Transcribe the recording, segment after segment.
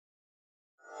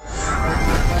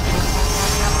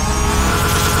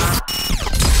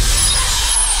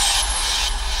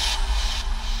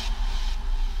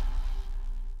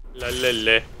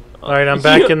Alright, I'm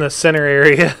back in the center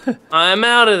area. I'm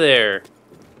out of there.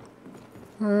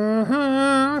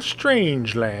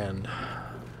 Strangeland.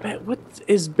 Man, what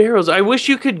is barrels? I wish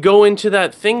you could go into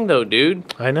that thing, though,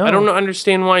 dude. I know. I don't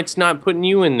understand why it's not putting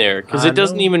you in there, because it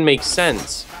doesn't even make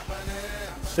sense.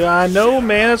 I know,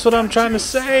 man. That's what I'm trying to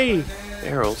say.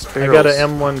 Barrels. I got an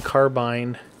M1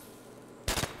 carbine.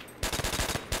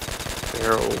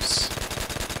 Barrels.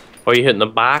 Oh, you hitting the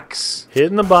box?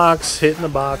 Hitting the box, hitting the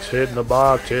box, hitting the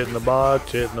box, hitting the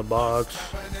box, hitting the box.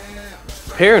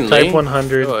 Apparently. Type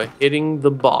 100. Hitting the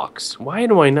box. Why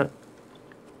do I not?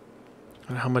 I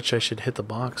don't know how much I should hit the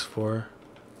box for.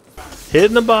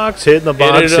 Hitting the box, hitting the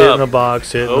box, hitting the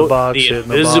box, hitting the box, hitting the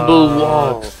box. Invisible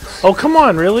wall. Oh, come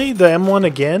on, really? The M1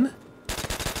 again?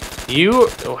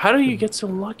 How do you get so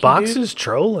lucky, Box dude? is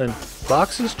trolling.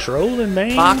 Box is trolling,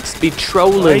 man. Box be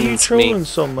trolling. Why are you trolling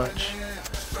so much?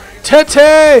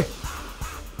 Tete!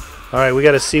 Alright, we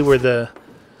gotta see where the...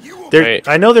 Right.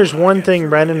 I know there's one thing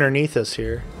right underneath us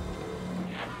here.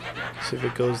 See if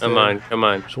it goes there. Come on, come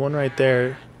on. There's one right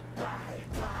there.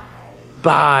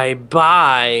 Bye,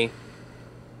 bye.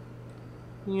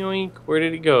 Yoink. Where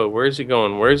did it go? Where's it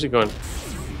going? Where's it going?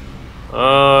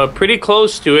 Pretty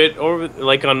close to it. Over,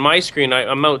 like on my screen,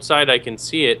 I'm outside. I can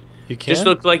see it. You can? Just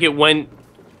looked like it went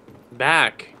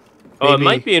back. Oh, it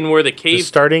might be in where the cave. The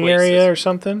starting area or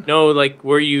something? No, like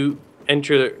where you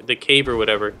enter the cave or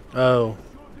whatever. Oh.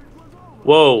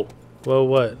 Whoa. Whoa,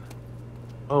 what?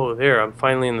 Oh, there. I'm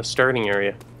finally in the starting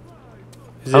area.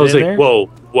 Is it I was like, there? whoa,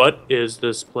 what is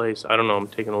this place? I don't know. I'm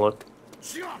taking a look.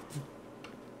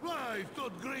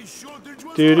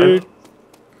 Dude.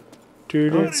 I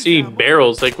don't see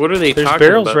barrels. Like, what are they talking about? There's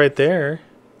barrels right there.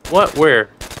 What? Where?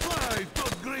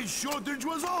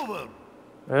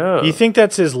 Oh. You think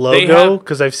that's his logo?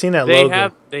 Because I've seen that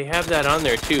logo. They have that on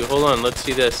there, too. Hold on. Let's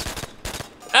see this.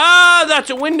 Ah, that's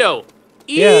a window.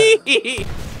 Yeah.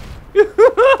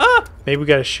 Maybe we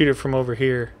got to shoot it from over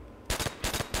here.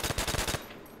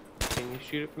 Can you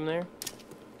shoot it from there?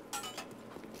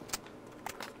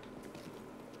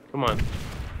 Come on.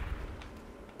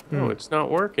 No, it's not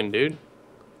working, dude.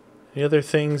 Any other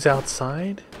things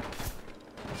outside?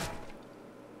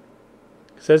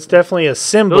 So that's definitely a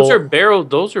symbol. Those are barrels.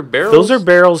 Those are barrels. Those are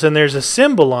barrels, and there's a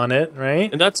symbol on it,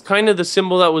 right? And that's kind of the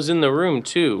symbol that was in the room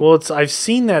too. Well, I've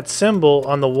seen that symbol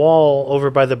on the wall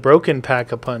over by the broken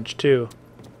Pack-a-Punch too.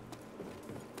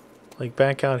 Like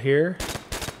back out here.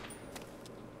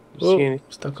 Whoa,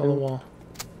 stuck on the wall.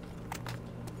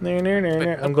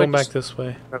 There. I'm going back this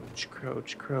way. Crouch,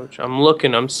 crouch, crouch. I'm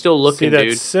looking. I'm still looking, dude. See, that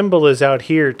dude. symbol is out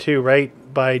here too, right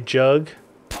by Jug.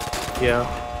 Yeah.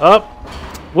 Up.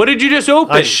 What did you just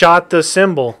open? I shot the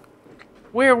symbol.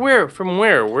 Where? From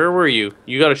where? Where were you?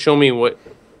 You gotta show me what...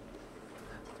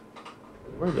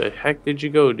 Where the heck did you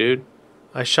go, dude?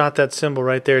 I shot that symbol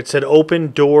right there. It said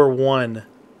open door 1.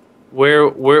 Where,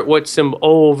 what symbol?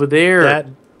 Oh, over there. That...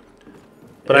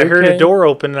 But I heard a door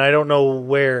open and I don't know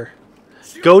where.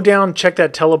 Go down, check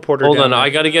that teleporter. Hold on, there. I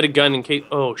gotta get a gun in case...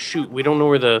 Oh, shoot, we don't know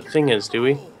where the thing is, do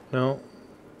we? No.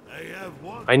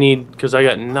 I need... Because I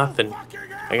got nothing.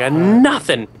 I got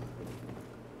nothing.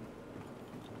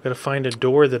 Gotta find a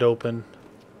door that opened.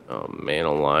 Oh man,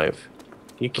 alive!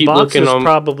 You keep the box looking. Is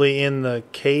probably in the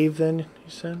cave. Then you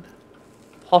said.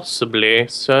 Possibly,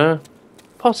 sir.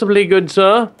 Possibly, good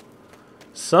sir.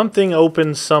 Something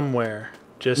opened somewhere.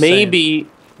 Just maybe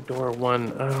door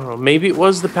 1. I don't know. Maybe it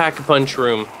was the Pack-a-Punch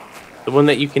room, the one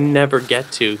that you can never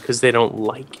get to because they don't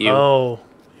like you. Oh,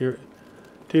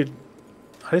 dude.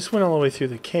 I just went all the way through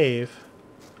the cave.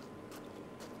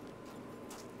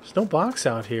 There's no box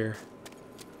out here.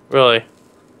 Really?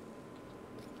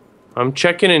 I'm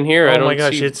checking in here. I don't Oh my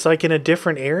gosh, see... it's like in a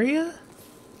different area?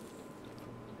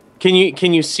 Can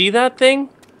you see that thing?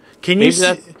 Can you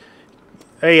see...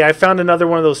 Hey, I found another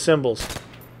one of those symbols.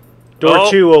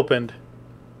 Door 2 opened.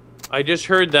 I just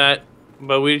heard that,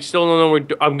 but we still don't know where...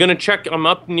 I'm gonna check. I'm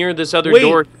up near this other Wait,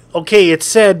 door. Okay, it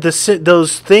said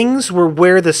those things were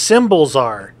where the symbols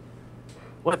are.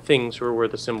 What things were where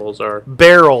the symbols are?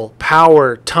 Barrel,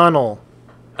 power, tunnel.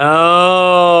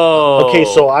 Oh. Okay,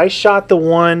 so I shot the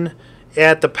one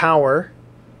at the power.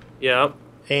 Yep.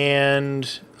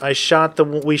 And we shot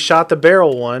the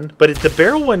barrel one, but the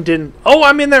barrel one didn't. Oh,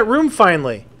 I'm in that room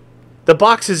finally. The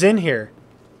box is in here.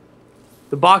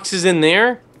 The box is in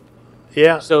there?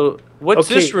 Yeah. So, what's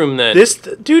this room then?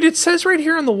 Dude, it says right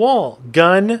here on the wall.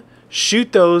 Gun,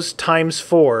 shoot those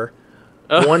 ×4.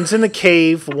 One's in the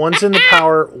cave, one's in the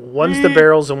power, one's the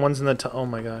barrels, and one's in the... Oh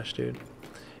my gosh, dude.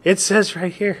 It says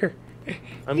right here.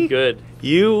 I'm good.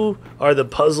 You are the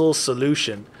puzzle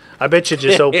solution. I bet you it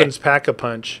just opens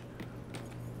Pack-a-Punch.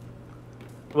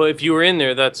 Well, if you were in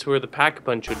there, that's where the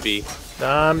pack-a-punch would be.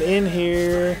 I'm in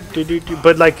here.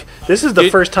 But, like, this is the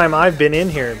first time I've been in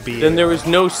here. Then there was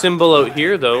no symbol out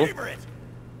here, though.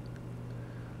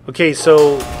 Okay,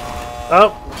 so...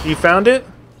 Oh, you found it?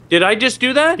 Did I just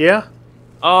do that? Yeah.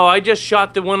 Oh, I just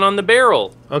shot the one on the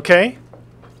barrel. Okay.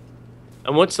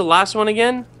 And what's the last one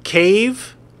again?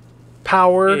 Cave,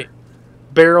 power,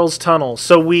 barrels, tunnel.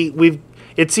 So we've...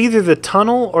 It's either the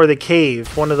tunnel or the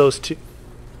cave. One of those two.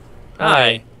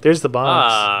 Hi. There's the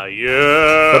box. Ah,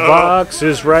 yeah. The box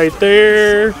is right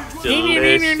there.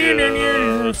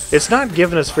 Delicious. It's not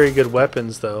giving us very good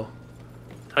weapons, though.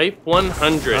 Type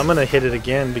 100. I'm going to hit it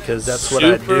again because that's what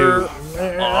I do.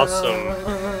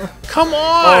 Awesome. Come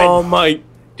on! Oh, my...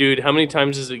 Dude, how many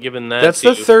times has it given that That's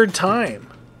the third time.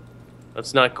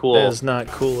 That's not cool. That is not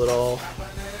cool at all.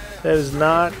 That is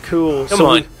not cool. Come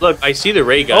on. Look, I see the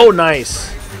ray gun. Oh,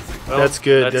 nice. Well, that's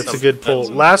good. That's a good pull.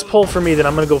 Last pull for me, then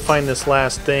I'm going to go find this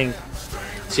last thing.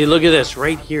 See, look at this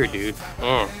right here, dude.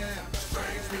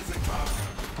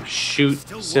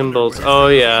 Shoot symbols. Oh,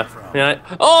 yeah.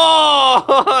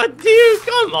 Oh, dude,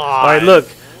 come on. All right, look.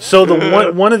 So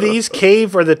the one of these,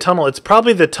 cave or the tunnel? It's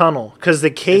probably the tunnel because the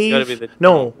cave. It's gotta be the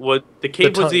tunnel. No, what the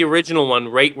cave was the original one,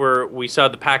 right where we saw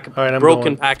the broken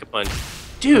going. pack-a-punch.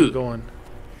 Dude, I'm going.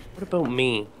 What about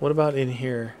me? What about in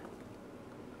here?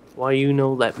 Why you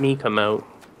no let me come out?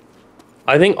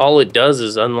 I think all it does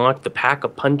is unlock the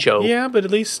pack-a-puncho. Yeah, but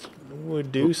at least we'll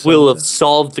do something. We'll have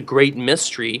solved the great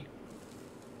mystery.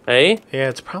 Hey? Yeah,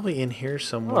 it's probably in here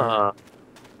somewhere.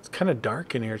 It's kind of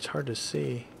dark in here. It's hard to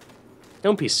see.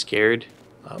 Don't be scared.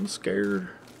 I'm scared.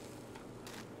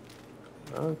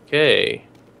 Okay.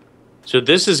 So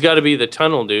this has got to be the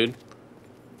tunnel, dude.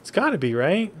 It's got to be,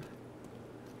 right?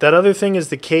 That other thing is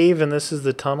the cave and this is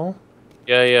the tunnel?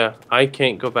 Yeah, yeah. I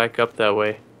can't go back up that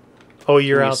way. Oh,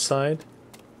 you're outside?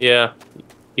 Yeah.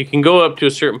 You can go up to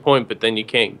a certain point, but then you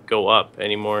can't go up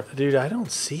anymore. Dude, I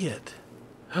don't see it.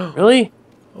 Really?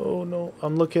 Oh, no.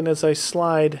 I'm looking as I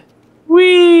slide.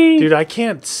 Whee! Dude, I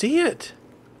can't see it.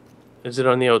 Is it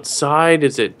on the outside?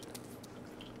 Is it...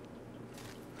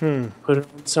 Put it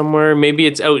on somewhere? Maybe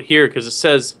it's out here, because it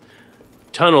says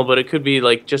tunnel, but it could be,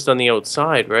 like, just on the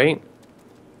outside, right?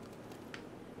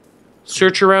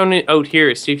 Search around out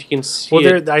here, see if you can see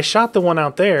it. I shot the one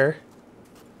out there.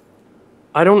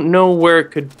 I don't know where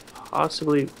it could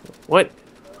possibly... What?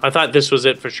 I thought this was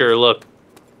it for sure, look.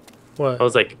 What? I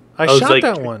was like... I shot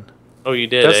that one. Oh, you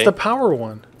did, That's the power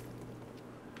one.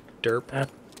 Derp.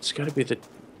 It's gotta be the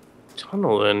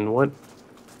tunnel then. What?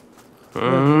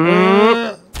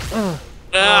 I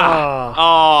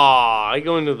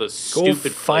go into the stupid... Go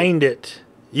find it.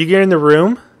 You get in the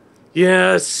room?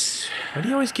 Yes. Why do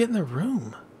you always get in the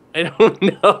room? I don't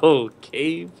know.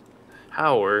 Cave.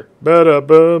 Power.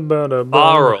 Ba-da-ba-ba-da-ba.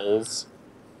 Barrels.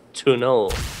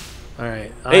 Tunnel.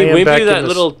 Alright. Hey, maybe that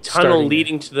little tunnel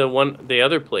leading to the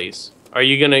other place. Are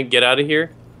you gonna get out of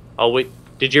here? I'll wait.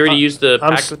 Did you already use the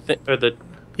or the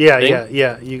Yeah, thing?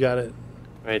 yeah, you got it.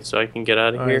 Alright, so I can get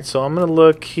out of here. Alright, so I'm gonna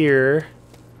look here.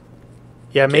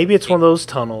 Yeah, maybe it's one of those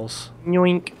tunnels.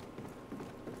 Yoink.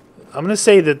 I'm gonna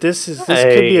say that this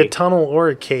could be a tunnel or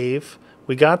a cave.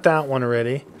 We got that one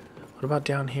already. What about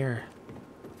down here?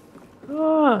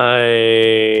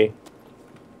 Hi.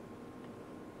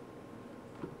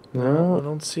 No, I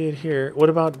don't see it here. What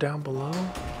about down below?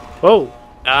 Whoa!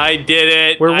 I did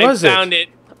it. Where was I found it.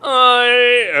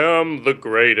 I am the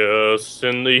greatest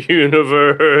in the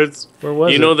universe. Where was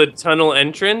it? You know the tunnel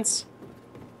entrance?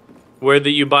 Where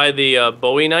you buy the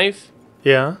Bowie knife?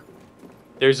 Yeah.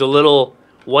 There's a little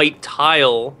white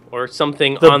tile or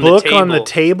something on the table. The book on the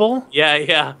table? Yeah,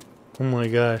 yeah. Oh my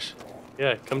gosh.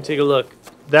 Yeah, come take a look.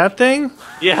 That thing?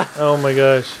 Yeah. Oh my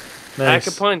gosh. Nice. Pack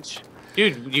a punch.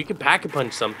 Dude, you could pack a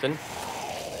punch something.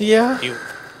 Yeah.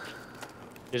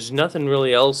 There's nothing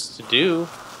really else to do.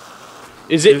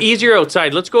 Is it easier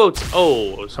outside? Let's go outside.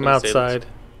 Oh, I'm outside.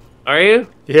 Are you?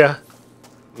 Yeah.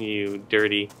 You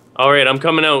dirty. All right, I'm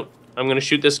coming out. I'm going to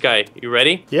shoot this guy. You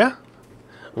ready? Yeah.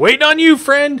 Waiting on you,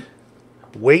 friend.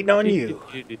 Waiting on you.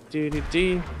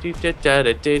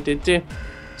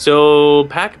 So,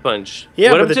 pack a punch.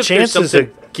 Yeah, but the chances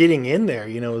of getting in there,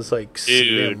 is like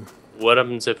slim. What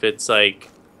happens if it's like...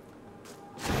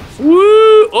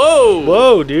 Woo! Oh!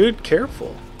 Whoa, dude.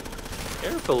 Careful.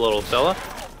 Careful, little fella.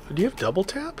 Do you have double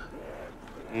tap?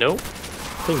 Nope.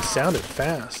 Thing sounded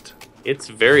fast. It's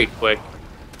very quick.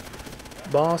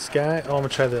 Boss guy. Oh, I'm gonna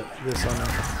try this on him.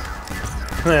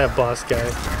 Yeah, boss guy.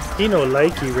 He no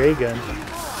likey ray gun.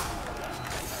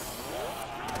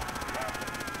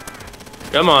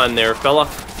 Come on there, fella.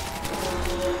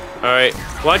 Alright.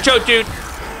 Watch out, dude.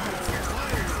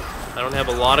 I don't have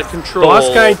a lot of control.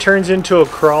 Boss guy turns into a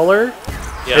crawler,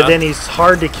 Yeah. and then he's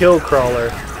hard to kill crawler.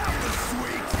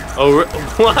 Oh,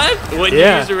 what? When you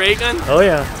use a ray gun? Oh,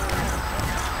 yeah.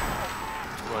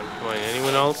 Come on.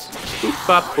 Anyone else? Boop,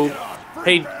 bop, boop.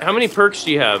 Hey, how many perks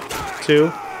do you have? 2.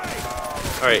 All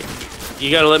right. You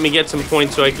got to let me get some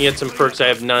points so I can get some perks. I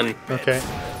have none. Okay.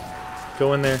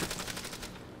 Go in there.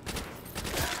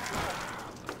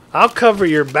 I'll cover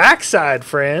your backside,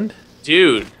 friend.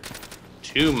 Dude,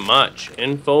 too much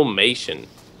information.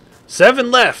 7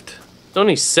 left. It's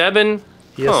only 7?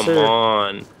 Yes, Come sir.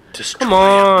 on. Destroy Come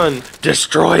on.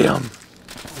 Destroy him.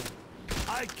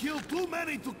 I killed too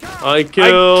many to count. I I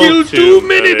killed killed too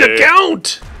many to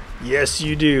count. Yes,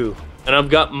 you do. And I've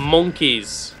got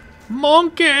monkeys.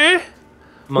 Monkey.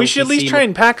 We should at least try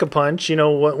and pack a punch, you know,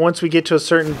 once we get to a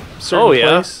certain Oh,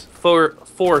 yeah. place.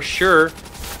 For sure.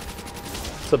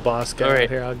 It's a boss guy. All right.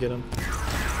 Here, I'll get him.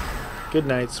 Good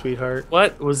night, sweetheart.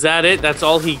 What? Was that it? That's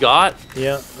all he got?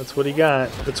 Yeah, that's what he got.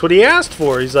 That's what he asked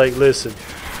for. He's like, listen,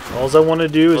 all I want to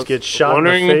do is get shot in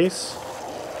the face.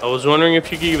 I was wondering if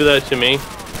you could give that to me.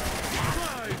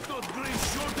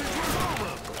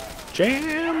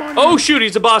 Jam on Oh, shoot.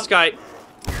 He's a boss guy.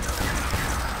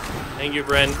 Thank you,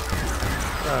 Bren.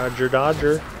 Dodger,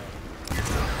 Dodger.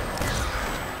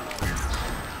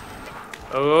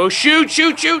 Oh, shoot.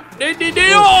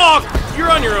 Oh, you're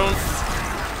on your own.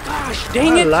 Gosh,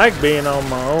 dang I it. like being on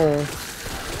my own.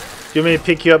 Do you want me to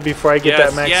pick you up before I get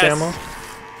that max ammo?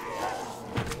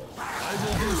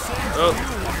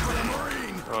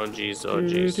 Oh,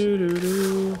 jeez.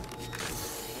 Do.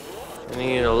 I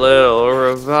need a little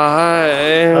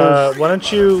revive. Why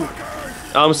don't you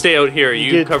I'm stay out here.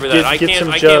 You cover that. I get some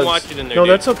can't jugs. watch it in there. No,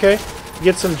 dude. that's okay.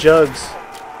 Get some jugs.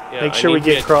 Yeah, Make I sure we need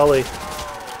get Crawley.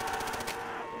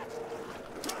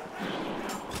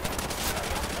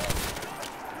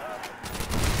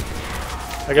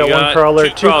 I got one crawler,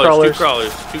 two crawlers.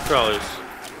 Two crawlers.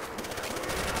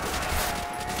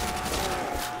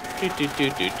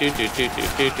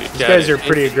 These guys are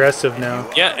pretty aggressive now.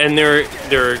 Yeah, and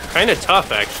they're kind of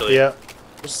tough actually. Yeah.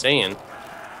 Just saying.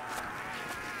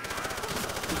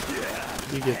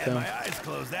 You get them. My eyes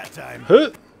closed that time. Huh.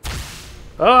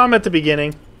 Oh, I'm at the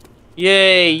beginning.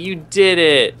 Yay, you did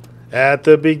it. At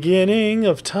the beginning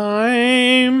of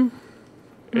time.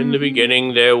 In the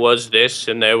beginning there was this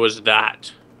and there was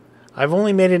that. I've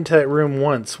only made it into that room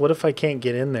once. What if I can't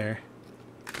get in there?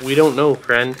 We don't know,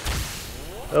 friend.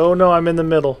 Oh no, I'm in the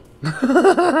middle.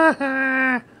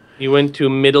 You went to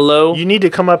Middle-O? You need to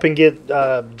come up and get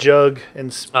Jug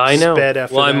and I know. Sped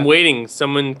after well, that. I'm waiting.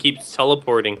 Someone keeps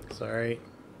teleporting. Sorry.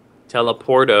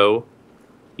 Teleporto.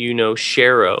 You know,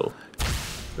 Shero.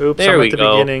 Oops, There I'm we at the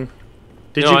go. beginning.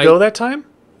 Did No, you go that time?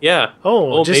 Yeah.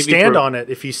 Oh, just maybe stand for- on it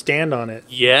if you stand on it.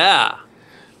 Yeah.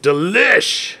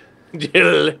 Delish!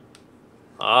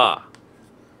 Ah.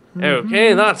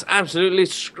 Okay, that's absolutely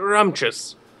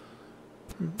scrumptious.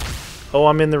 Oh,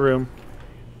 I'm in the room.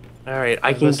 All right,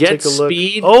 I can Let's get take a look.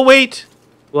 speed. Oh, wait!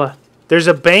 What? There's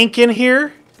a bank in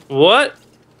here. What?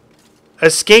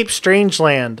 Escape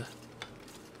Strangeland.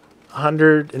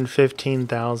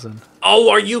 115,000. Oh,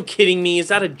 are you kidding me? Is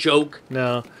that a joke?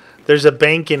 No. There's a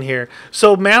bank in here.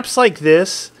 So maps like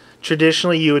this,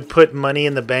 traditionally you would put money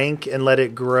in the bank and let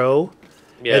it grow.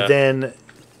 Yeah. And then,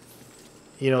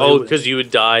 you know. Oh, it would- because you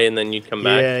would die and then you'd come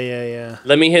back. Yeah.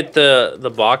 Let me hit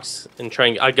the box and try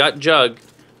and... I got Jug,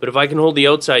 but if I can hold the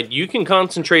outside, you can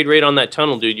concentrate right on that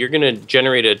tunnel, dude. You're going to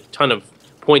generate a ton of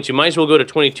points. You might as well go to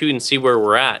 22 and see where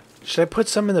we're at. Should I put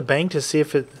some in the bank to see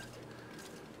if it...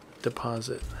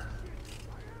 Deposit.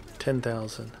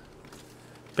 10,000.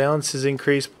 Balance is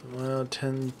increased. Well,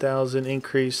 10,000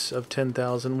 increase of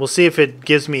 10,000. We'll see if it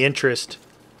gives me interest.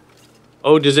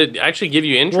 Oh, does it actually give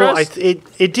you interest? Well,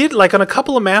 it did, like, on a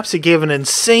couple of maps, it gave an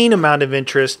insane amount of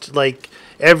interest, like,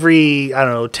 every, I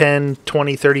don't know, 10,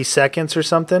 20, 30 seconds or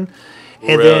something.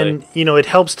 And Really? then, you know, it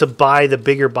helps to buy the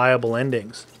bigger buyable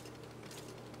endings.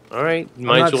 All right, I'm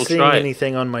might as not well seeing try it.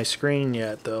 anything on my screen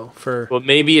yet, though, for Well,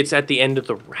 maybe it's at the end of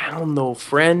the round, though,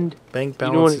 friend. bank You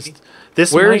know balances. what-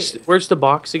 This Where's the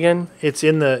box again? it's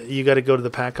in the, you got to go to the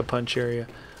Pack-a-Punch area.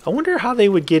 I wonder how they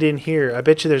would get in here. I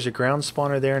bet you there's a ground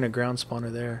spawner there and a ground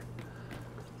spawner there.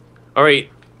 All right,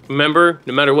 remember,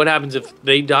 no matter what happens, if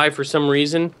they die for some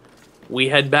reason, we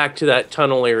head back to that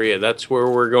tunnel area. That's where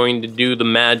we're going to do the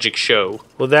magic show.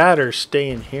 Well, that or stay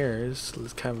in here. It's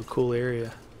kind of a cool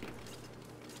area.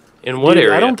 In what Dude,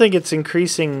 area? I don't think it's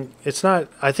increasing. It's not.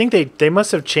 I think they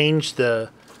must have changed the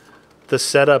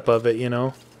setup of it, you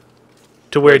know,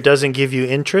 to where it doesn't give you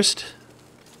interest.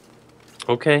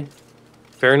 Okay,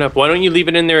 fair enough. Why don't you leave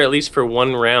it in there at least for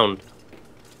one round?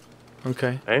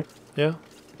 Okay. Okay. Yeah.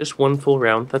 Just one full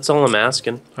round. That's all I'm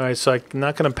asking. All right, so I'm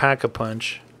not gonna pack a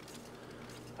punch.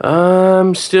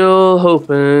 I'm still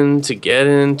hoping to get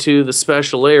into the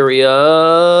special area.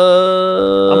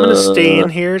 I'm gonna stay in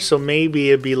here, so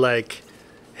maybe it'd be like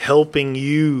helping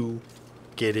you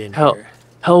get in here.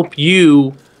 Help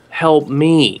you, help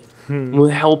me. We'll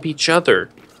help each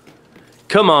other.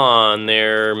 Come on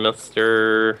there,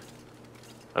 mister.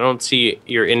 I don't see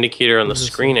your indicator on the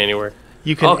screen anywhere.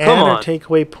 You can add or take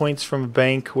away points from a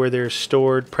bank where they're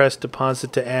stored. Press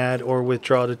deposit to add or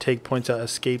withdraw to take points out.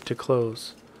 Escape to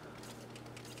close.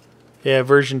 Yeah,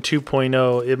 version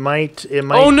 2.0. It might.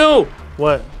 Oh no!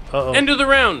 What? Uh-oh. End of the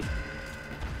round.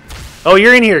 Oh,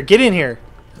 you're in here. Get in here.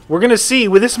 We're gonna see.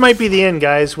 Well, this might be the end,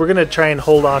 guys. We're gonna try and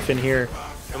hold off in here.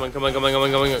 Come on, come on, come on, come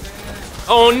on, come on.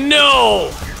 Oh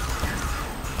no!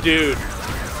 Dude.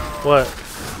 What?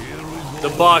 The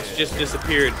box just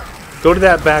disappeared. Go to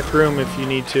that back room if you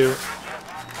need to.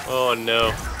 Oh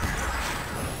no.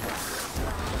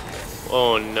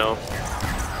 Oh no.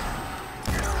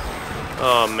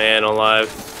 Oh man, alive.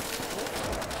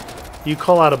 You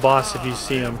call out a boss if you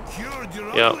see him.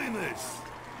 Yep.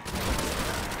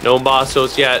 No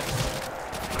bossos yet.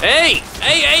 Hey!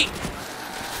 Hey, hey!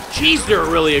 Jeez, they're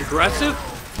really aggressive.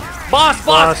 Boss.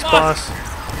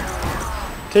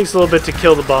 Takes a little bit to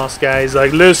kill the boss, guys.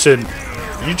 Like, listen,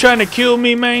 you trying to kill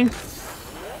me, man?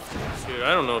 Dude,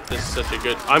 I don't know if this is such a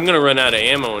good... I'm gonna run out of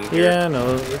ammo in here. Yeah,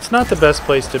 no, it's not the best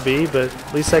place to be, but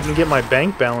at least I can get my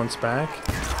bank balance back.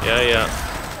 Yeah.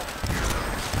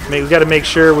 We gotta make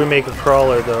sure we make a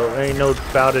crawler, though. There ain't no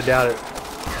about it, doubt it.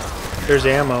 There's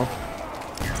ammo.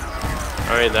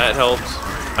 Alright, that helps.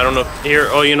 I don't know if... Here,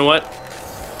 oh, you know what?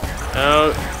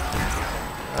 I'm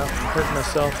hurting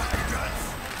myself.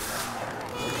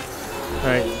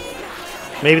 Alright.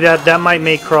 Maybe that might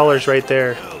make crawlers right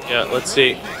there. Yeah, let's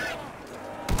see.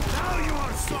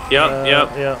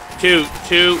 Yep. Two.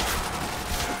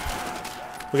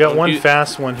 We got one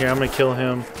fast one here. I'm gonna kill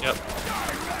him. Yep.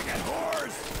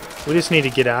 We just need to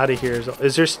get out of here.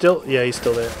 Is there still... Yeah, he's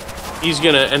still there. He's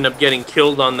gonna end up getting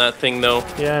killed on that thing, though.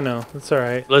 Yeah, I know. That's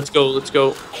alright. Let's go.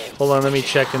 Hold on, let me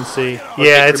check and see.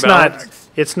 Yeah, it's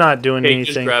not doing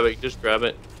anything. Just grab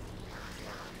it.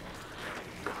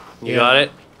 You got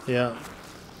it? Yeah.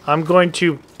 I'm going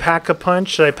to pack a punch.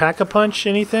 Should I pack a punch?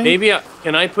 Anything? Maybe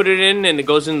can I put it in and it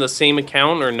goes in the same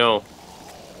account or no?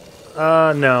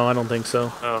 No, I don't think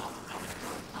so. Oh.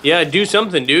 Yeah, do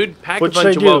something, dude. Pack what a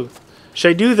bunch should I do? Should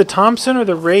I do the Thompson or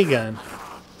the ray gun?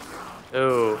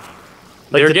 Oh.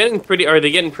 Like They're getting pretty... Are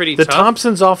they getting pretty tough? tough? The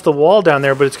Thompson's off the wall down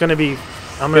there, but it's going to be...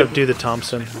 I'm going to do the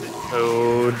Thompson.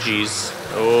 Oh, jeez.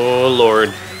 Oh,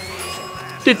 Lord.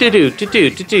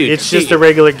 It's just a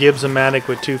regular Gibbs-O-Matic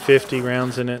with 250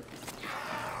 rounds in it.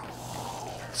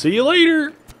 See you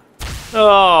later.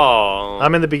 Oh.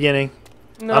 I'm in the beginning.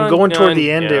 I'm going toward the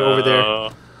end over there.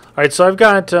 All right, so I've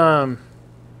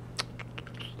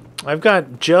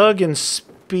got Jug and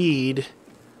Speed.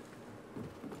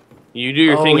 You do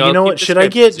your thing. You know what? Should I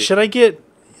get?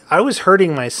 I was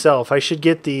hurting myself. I should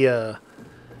get the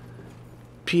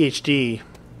PhD.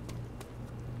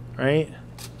 Right?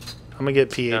 I'm gonna get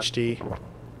PhD. Yeah.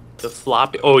 The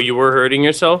floppy. Oh, you were hurting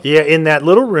yourself? Yeah, in that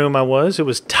little room I was. It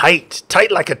was tight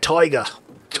like a tiger.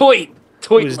 Toit. It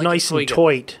was like nice and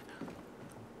tight.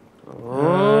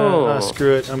 Oh.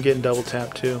 Screw it. I'm getting double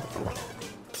tapped too.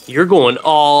 You're going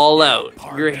all out.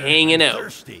 You're hanging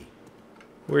out.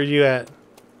 Where are you at?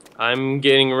 I'm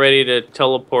getting ready to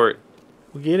teleport.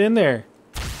 Well, get in there.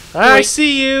 I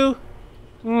see you.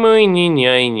 All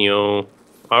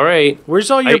right.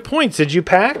 Where's all your points? Did you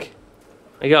pack?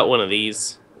 I got one of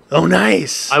these. Oh,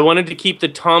 nice. I wanted to keep the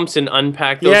Thompson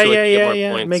unpacked. Yeah.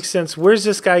 Points. Makes sense. Where's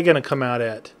this guy gonna come out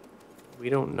at?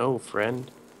 We don't know, friend.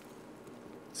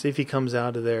 See if he comes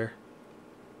out of there.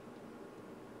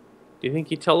 Do you think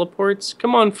he teleports?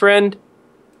 Come on, friend.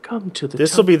 Come to the...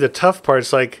 This will be the tough part.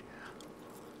 It's like...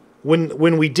 When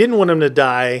we didn't want them to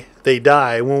die, they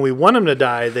die. When we want them to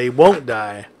die, they won't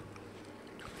die.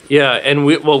 Yeah, and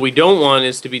what we don't want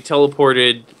is to be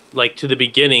teleported, like, to the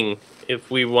beginning if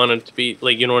we want it to be,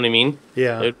 like, you know what I mean?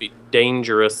 Yeah. It would be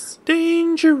dangerous.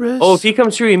 Dangerous. Oh, if he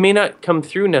comes through, he may not come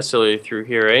through necessarily through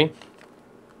here, eh?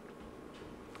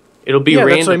 It'll be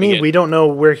random. That's what I mean. Again. We don't know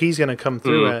where he's going to come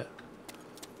through at.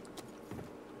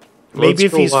 Maybe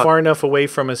if he's far enough away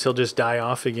from us, he'll just die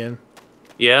off again.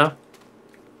 Yeah.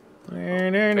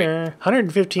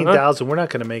 115,000. We're not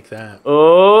going to make that.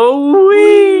 Oh,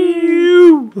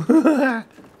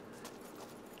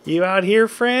 you out here,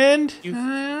 friend? You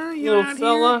little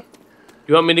fella. Here?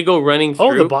 You want me to go running through?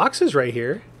 Oh, the box is right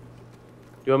here.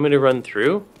 You want me to run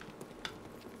through?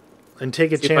 And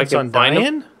take a chance on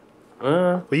dying?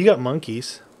 Well, you got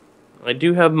monkeys. I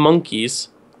do have monkeys.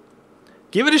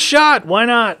 Give it a shot. Why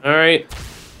not? All right.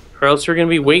 Or else we're going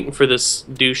to be waiting for this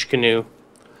douche canoe.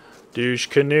 Douche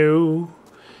canoe.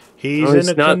 He's Oh, in it's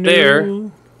a not canoe.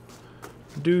 there.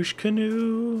 Douche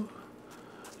canoe.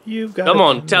 You've got. Come a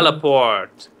on, canoe.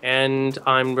 teleport. And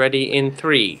I'm ready in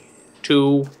 3,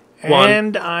 2, 1.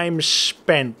 And I'm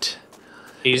spent.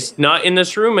 He's not in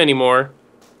this room anymore.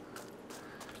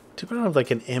 Too bad I don't have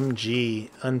like an MG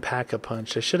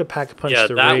unpack-a-punch. I should have pack-a-punched Yeah,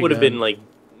 the that ray would have gun. been like,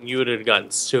 you would have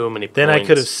gotten so many points. Then I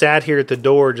could have sat here at the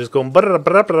door just going. Yeah,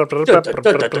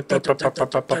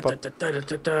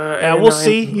 we'll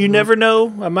see. You never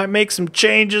know. I might make some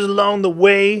changes along the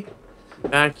way.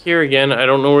 Back here again. I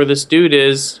don't know where this dude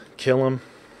is. Kill him.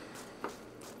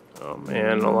 Oh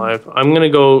man, alive. I'm gonna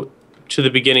go to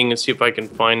the beginning and see if I can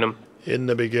find him. In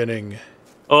the beginning.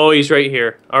 Oh, he's right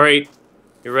here. All right,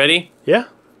 you ready? Yeah.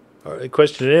 All right, the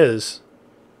question is,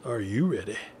 are you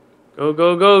ready? Go,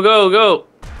 go, go, go, go.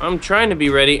 I'm trying to be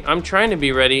ready. I'm trying to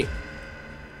be ready.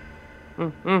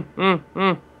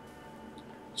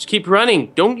 Just keep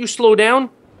running. Don't you slow down.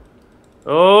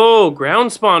 Oh, ground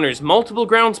spawners. Multiple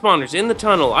ground spawners in the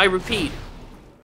tunnel. I repeat,